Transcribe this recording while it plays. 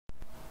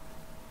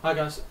Hi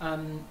guys,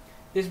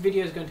 this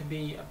video is going to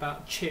be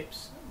about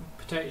chips,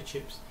 potato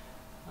chips.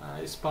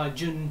 It's by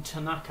Jun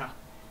Tanaka.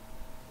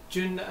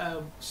 Jun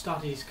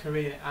started his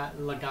career at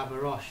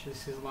Gavroche.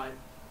 This is like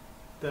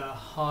the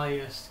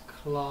highest,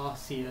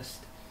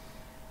 classiest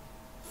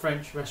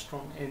French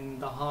restaurant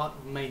in the heart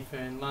of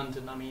Mayfair in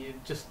London. I mean,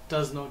 it just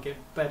does not get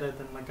better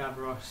than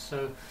Gavroche.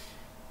 So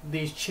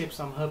these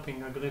chips, I'm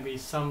hoping, are going to be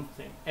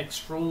something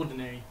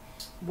extraordinary.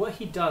 What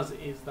he does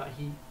is that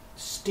he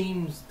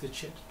steams the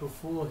chips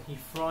before he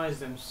fries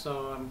them,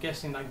 so I'm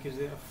guessing that gives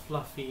it a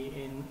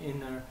fluffy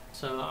inner.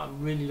 So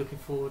I'm really looking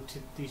forward to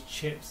these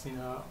chips. You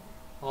know,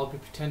 I'll be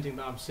pretending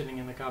that I'm sitting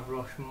in the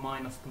Gavroche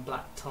minus the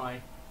black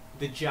tie,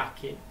 the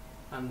jacket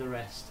and the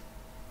rest.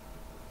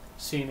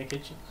 See you in the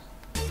kitchen.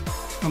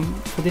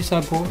 For this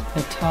I bought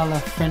a Tala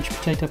French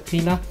potato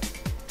peeler.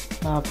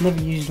 I've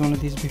never used one of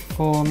these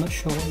before. I'm not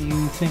sure what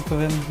you think of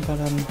them, but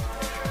I'm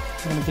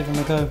going to give them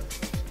a go.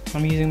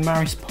 I'm using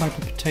Maris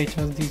Piper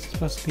potatoes. These are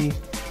supposed to be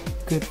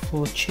good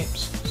for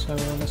chips, so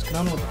let's get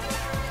on with it.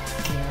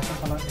 Yeah, I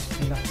think I like this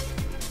peeler.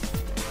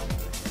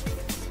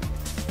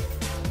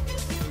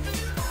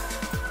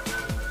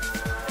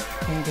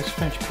 I think this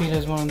French peeler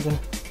is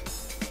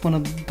one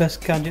of the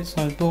best gadgets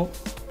I've bought.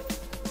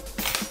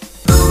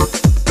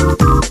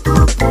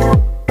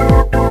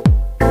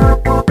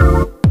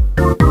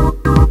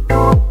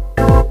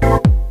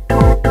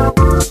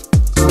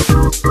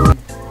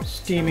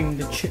 Steaming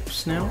the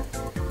chips now.